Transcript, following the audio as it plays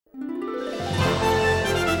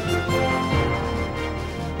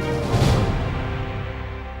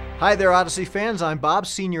Hi there, Odyssey fans. I'm Bob,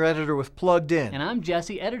 senior editor with Plugged In. And I'm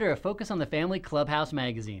Jesse, editor of Focus on the Family Clubhouse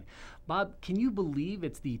magazine. Bob, can you believe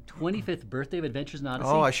it's the 25th birthday of Adventures in Odyssey?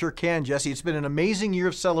 Oh, I sure can, Jesse. It's been an amazing year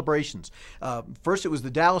of celebrations. First, it was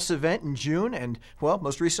the Dallas event in June, and, well,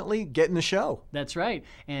 most recently, getting the show. That's right.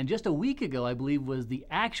 And just a week ago, I believe, was the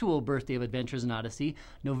actual birthday of Adventures in Odyssey.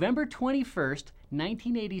 November 21st,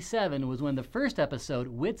 1987 was when the first episode,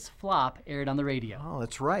 Wits Flop, aired on the radio. Oh,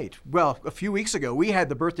 that's right. Well, a few weeks ago, we had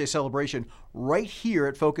the birthday celebration right here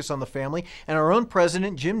at Focus on the Family, and our own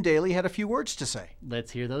president, Jim Daly, had a few words to say.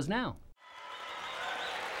 Let's hear those now.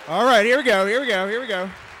 All right, here we go.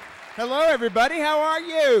 Hello, everybody. How are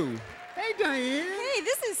you? Hey, Diane. Hey,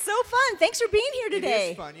 this is so fun. Thanks for being here today.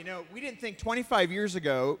 It is fun. You know, we didn't think 25 years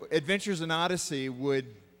ago Adventures in Odyssey would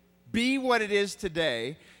be what it is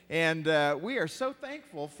today. And we are so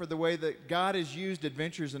thankful for the way that God has used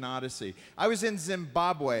Adventures in Odyssey. I was in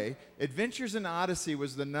Zimbabwe. Adventures in Odyssey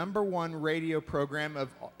was the #1 radio program of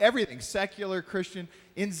everything, secular, Christian,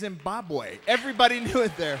 in Zimbabwe. Everybody knew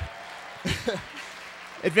it there.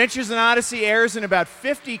 Adventures in Odyssey airs in about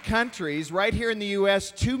 50 countries. Right here in the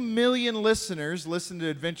U.S., 2 million listeners listen to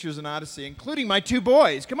Adventures in Odyssey, including my two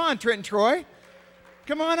boys. Come on, Trent and Troy.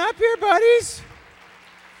 Come on up here, buddies.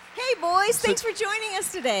 Hey, boys. Thanks for joining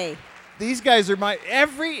us today. These guys are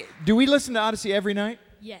do we listen to Odyssey every night?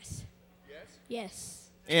 Yes.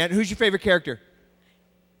 Yes. And who's your favorite character?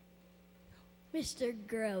 Mr.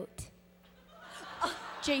 Groat.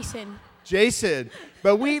 Jason. Jason.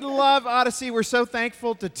 But we love Odyssey. We're so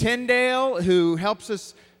thankful to Tyndale, who helps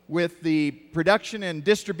us with the production and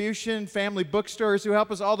distribution, Family Bookstores, who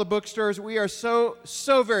help us, all the bookstores. We are so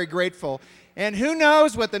very grateful. And who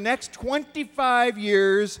knows what the next 25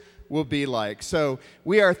 years will be like. So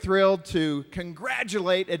we are thrilled to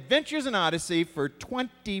congratulate Adventures in Odyssey for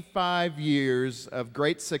 25 years of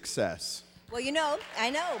great success. Well, I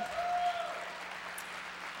know.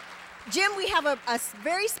 Jim, we have a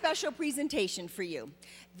very special presentation for you.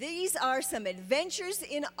 These are some Adventures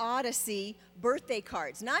in Odyssey birthday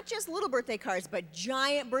cards. Not just little birthday cards, but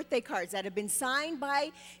giant birthday cards that have been signed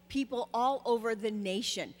by people all over the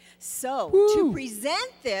nation. So, to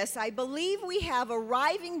present this, I believe we have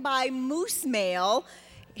arriving by moose mail.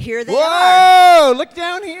 Here they are. Whoa! Look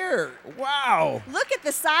down here. Wow. Look at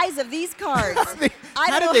the size of these cards.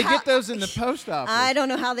 How did they get those in the post office? I don't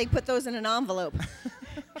know how they put those in an envelope.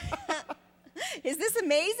 Is this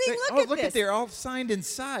amazing? Look at this. Look at they're all signed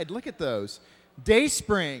inside. Look at those.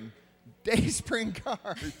 Dayspring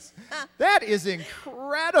cards. That is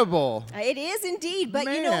incredible. It is indeed. But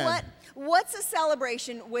you know what? What's a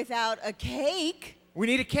celebration without a cake? We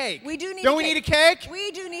need a cake. We do need Don't a we cake. need a cake?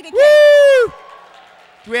 We do need a cake. Woo!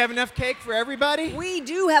 Do we have enough cake for everybody? We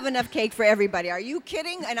do have enough cake for everybody. Are you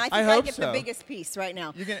kidding? And I think I get the biggest piece right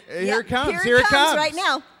now. Here it comes. Here it comes right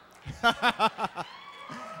now.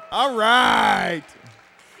 All right.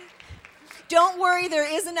 Don't worry, there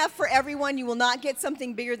is enough for everyone. You will not get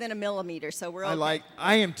something bigger than a millimeter, so we're okay.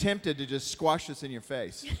 I am tempted to just squash this in your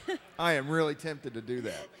face. I am really tempted to do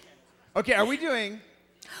that. Okay, are we doing?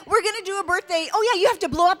 We're going to do a birthday. Oh, yeah, you have to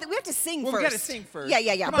blow up. We have to sing first. We got to sing first.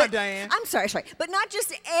 Yeah. Come on, Diane. I'm sorry. But not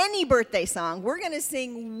just any birthday song. We're going to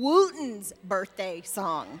sing Wooten's birthday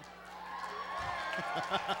song.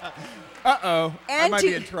 Uh-oh, I might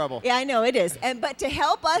be in trouble. Yeah, I know it is. But to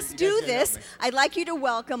help us do this, I'd like you to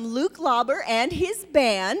welcome Luke Lauber and his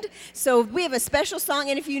band. So we have a special song,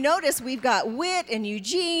 and if you notice, we've got Whit and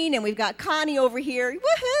Eugene, and we've got Connie over here.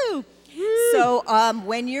 Woohoo! So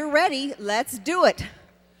when you're ready, let's do it.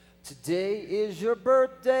 Today is your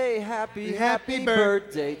birthday, happy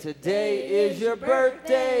birthday. Today is your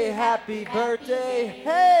birthday, happy birthday.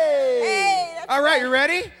 Hey! Hey! All right, you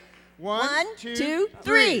ready? One, two,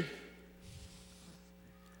 three.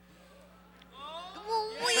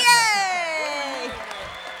 Yay!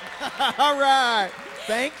 All right.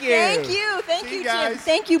 Thank you. Thank you, Jim.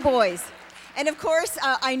 Thank you, boys. And of course,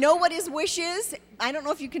 I know what his wish is. I don't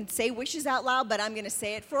know if you can say wishes out loud, but I'm going to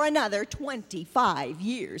say it for another 25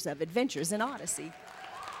 years of Adventures in Odyssey.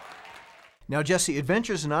 Now, Jesse,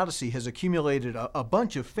 Adventures in Odyssey has accumulated a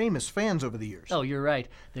bunch of famous fans over the years. Oh, you're right.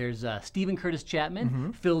 There's Stephen Curtis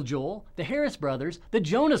Chapman, Phil Joel, the Harris Brothers, the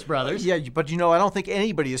Jonas Brothers. Yeah, but I don't think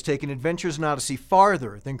anybody has taken Adventures in Odyssey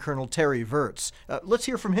farther than Colonel Terry Virts. Let's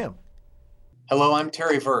hear from him. Hello, I'm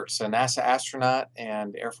Terry Virts, a NASA astronaut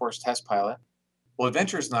and Air Force test pilot. Well,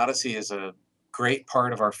 Adventures in Odyssey is a great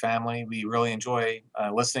part of our family. We really enjoy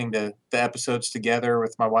listening to the episodes together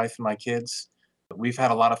with my wife and my kids. We've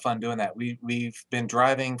had a lot of fun doing that. We've been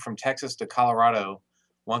driving from Texas to Colorado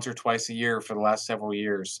once or twice a year for the last several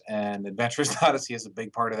years, and Adventures in Odyssey is a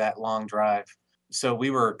big part of that long drive. So we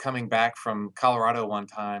were coming back from Colorado one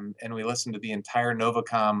time, and we listened to the entire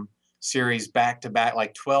Novacom series back to back,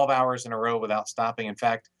 like 12 hours in a row without stopping. In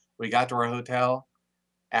fact, we got to our hotel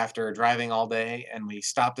after driving all day, and we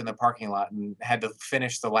stopped in the parking lot and had to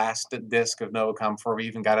finish the last disc of Novacom before we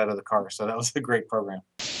even got out of the car. So that was a great program.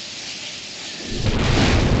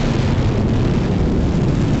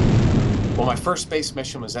 Well, my first space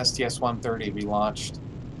mission was STS-130. We launched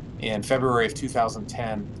in February of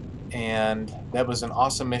 2010, and that was an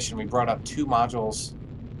awesome mission. We brought up 2 modules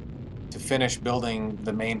to finish building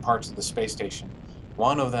the main parts of the space station.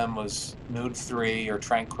 One of them was Node 3, or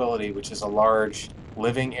Tranquility, which is a large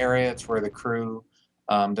living area. It's where the crew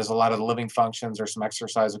does a lot of the living functions. There's some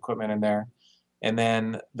exercise equipment in there. And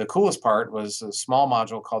then the coolest part was a small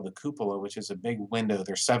module called the cupola, which is a big window.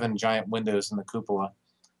 There's 7 giant windows in the cupola.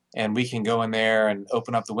 And we can go in there and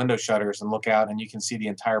open up the window shutters and look out, and you can see the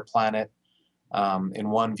entire planet in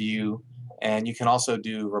one view. And you can also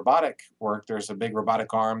do robotic work. There's a big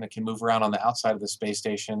robotic arm that can move around on the outside of the space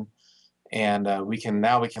station. And we can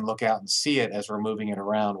look out and see it as we're moving it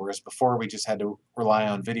around, whereas before we just had to rely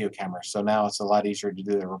on video cameras. So now it's a lot easier to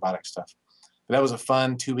do the robotic stuff. But that was a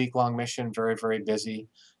fun 2-week-long mission, very, very busy.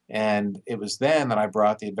 And it was then that I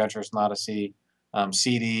brought the Adventures in Odyssey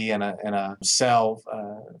CD and a cell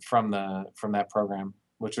from that program,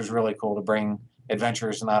 which was really cool to bring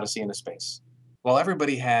Adventures in Odyssey into space. Well,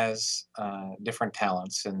 everybody has different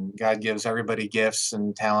talents, and God gives everybody gifts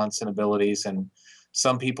and talents and abilities. And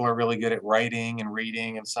some people are really good at writing and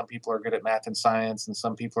reading, and some people are good at math and science, and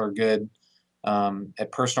some people are good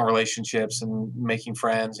at personal relationships and making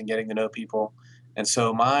friends and getting to know people. And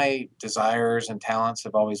so my desires and talents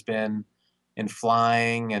have always been in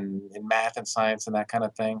flying and in math and science and that kind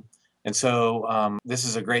of thing. And so this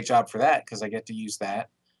is a great job for that, because I get to use that.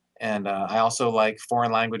 And I also like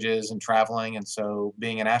foreign languages and traveling. And so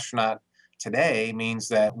being an astronaut today means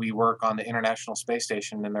that we work on the International Space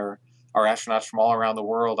Station, and there are astronauts from all around the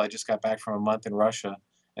world. I just got back from a month in Russia.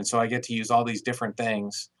 And so I get to use all these different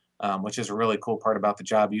things, which is a really cool part about the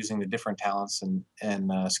job, using the different talents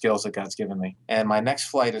and skills that God's given me. And my next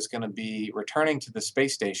flight is going to be returning to the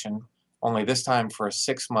space station, only this time for a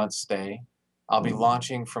 6-month stay. I'll be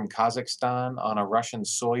launching from Kazakhstan on a Russian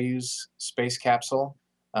Soyuz space capsule,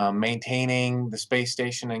 maintaining the space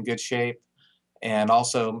station in good shape, and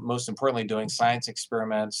also, most importantly, doing science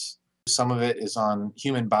experiments. Some of it is on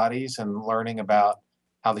human bodies and learning about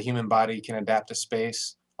how the human body can adapt to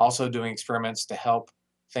space. Also doing experiments to help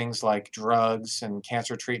things like drugs and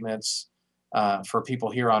cancer treatments for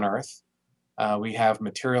people here on Earth. We have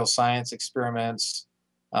material science experiments,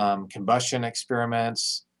 combustion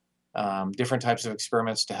experiments, different types of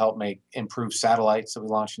experiments to help improve satellites that we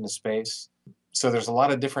launch into space. So there's a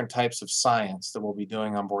lot of different types of science that we'll be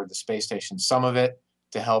doing on board the space station. Some of it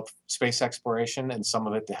to help space exploration, and some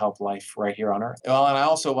of it to help life right here on Earth. Well, and I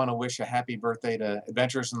also want to wish a happy birthday to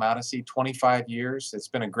Adventures in Odyssey, 25 years. It's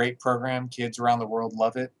been a great program. Kids around the world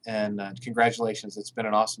love it, and congratulations. It's been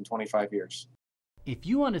an awesome 25 years. If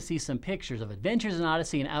you want to see some pictures of Adventures in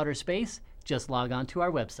Odyssey in outer space, just log on to our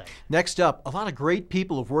website. Next up, a lot of great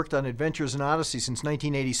people have worked on Adventures in Odyssey since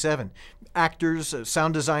 1987. Actors,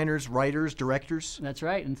 sound designers, writers, directors. That's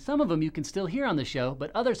right, and some of them you can still hear on the show, but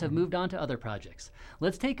others have moved on to other projects.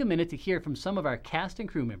 Let's take a minute to hear from some of our cast and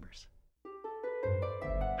crew members.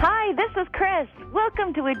 Hi, this is Chris.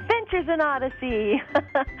 Welcome to Adventures in Odyssey.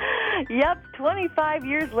 Yep, 25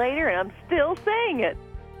 years later, and I'm still saying it.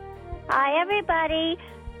 Hi, everybody.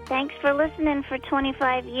 Thanks for listening for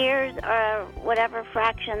 25 years, or whatever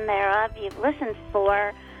fraction thereof you've listened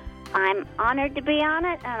for. I'm honored to be on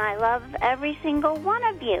it, and I love every single one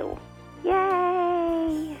of you.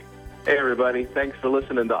 Yay! Hey, everybody. Thanks for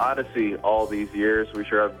listening to Odyssey all these years. We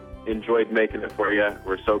sure have enjoyed making it for you.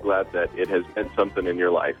 We're so glad that it has meant something in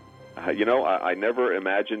your life. I never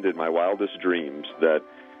imagined in my wildest dreams that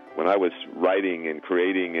when I was writing and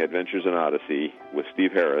creating Adventures in Odyssey with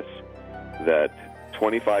Steve Harris, that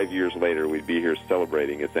 25 years later we'd be here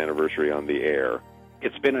celebrating its anniversary on the air.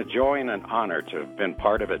 It's been a joy and an honor to have been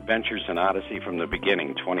part of Adventures in Odyssey from the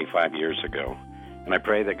beginning 25 years ago. And I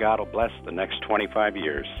pray that God will bless the next 25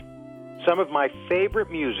 years. Some of my favorite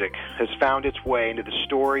music has found its way into the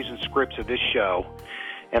stories and scripts of this show,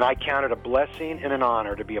 and I count it a blessing and an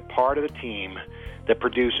honor to be a part of the team that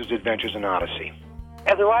produces Adventures in Odyssey.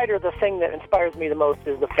 As a writer, the thing that inspires me the most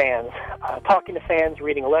is the fans. Talking to fans,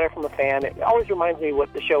 reading a letter from a fan, it always reminds me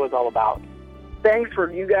what the show is all about. Thanks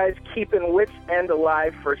for you guys keeping Wits End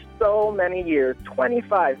alive for so many years.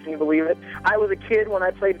 25, can you believe it? I was a kid when I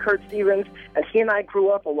played Kurt Stevens, and he and I grew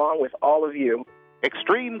up along with all of you.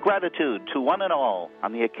 Extreme gratitude to one and all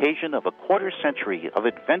on the occasion of a quarter century of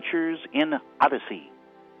Adventures in Odyssey.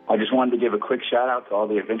 I just wanted to give a quick shout out to all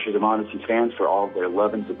the Adventures of Odyssey fans for all of their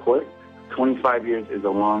love and support. 25 years is a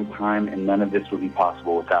long time, and none of this would be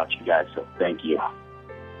possible without you guys, so thank you.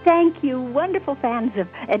 Thank you, wonderful fans of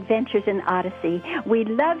Adventures in Odyssey. We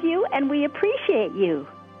love you and we appreciate you.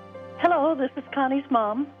 Hello, this is Connie's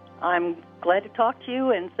mom. I'm glad to talk to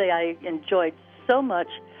you and say I enjoyed so much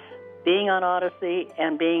being on Odyssey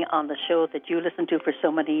and being on the show that you listened to for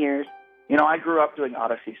so many years. You know, I grew up doing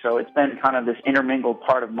Odyssey, so it's been kind of this intermingled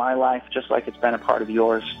part of my life, just like it's been a part of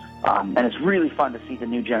yours. And it's really fun to see the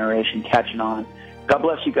new generation catching on. God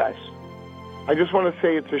bless you guys. I just want to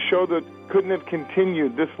say it's a show that couldn't have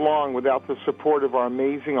continued this long without the support of our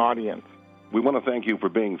amazing audience. We want to thank you for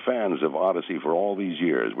being fans of Odyssey for all these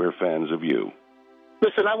years. We're fans of you.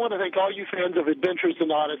 Listen, I want to thank all you fans of Adventures in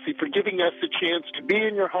Odyssey for giving us the chance to be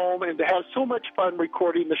in your home and to have so much fun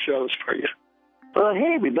recording the shows for you. Well,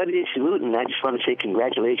 hey, everybody, it's Luton. I just want to say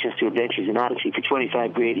congratulations to Adventures in Odyssey for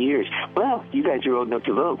 25 great years. Well, you guys are old enough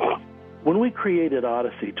to vote. When we created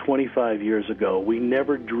Odyssey 25 years ago, we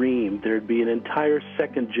never dreamed there'd be an entire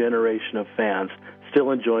second generation of fans still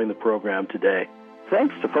enjoying the program today.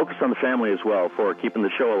 Thanks to Focus on the Family as well for keeping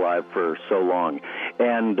the show alive for so long.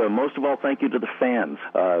 And most of all, thank you to the fans.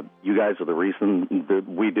 You guys are the reason that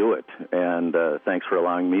we do it. And thanks for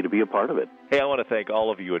allowing me to be a part of it. Hey, I want to thank all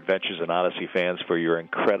of you Adventures in Odyssey fans for your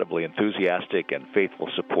incredibly enthusiastic and faithful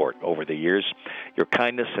support over the years. Your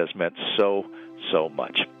kindness has meant so, so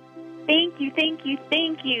much. Thank you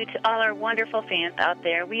to all our wonderful fans out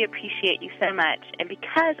there. We appreciate you so much. And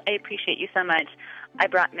because I appreciate you so much, I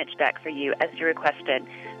brought Mitch back for you as you requested,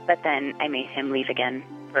 but then I made him leave again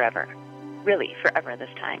forever. Really, forever this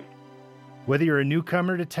time. Whether you're a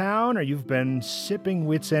newcomer to town or you've been sipping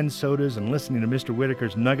Wits End sodas and listening to Mr.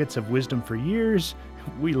 Whitaker's nuggets of wisdom for years,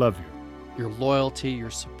 we love you. Your loyalty, your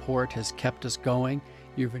support has kept us going.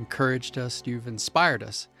 You've encouraged us. You've inspired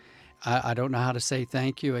us. I don't know how to say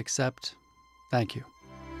thank you except thank you.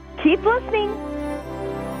 Keep listening.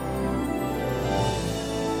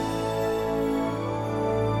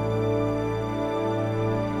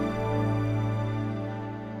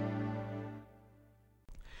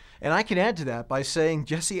 And I can add to that by saying,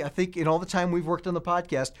 Jesse, I think in all the time we've worked on the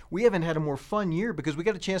podcast, we haven't had a more fun year because we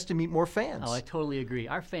got a chance to meet more fans. Oh, I totally agree.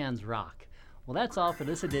 Our fans rock. Well, that's all for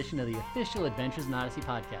this edition of the official Adventures in Odyssey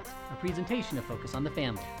podcast, a presentation of Focus on the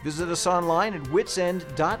Family. Visit us online at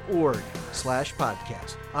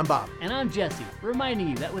witsend.org/podcast. I'm Bob. And I'm Jesse, reminding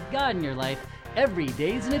you that with God in your life, every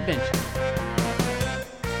day's an adventure.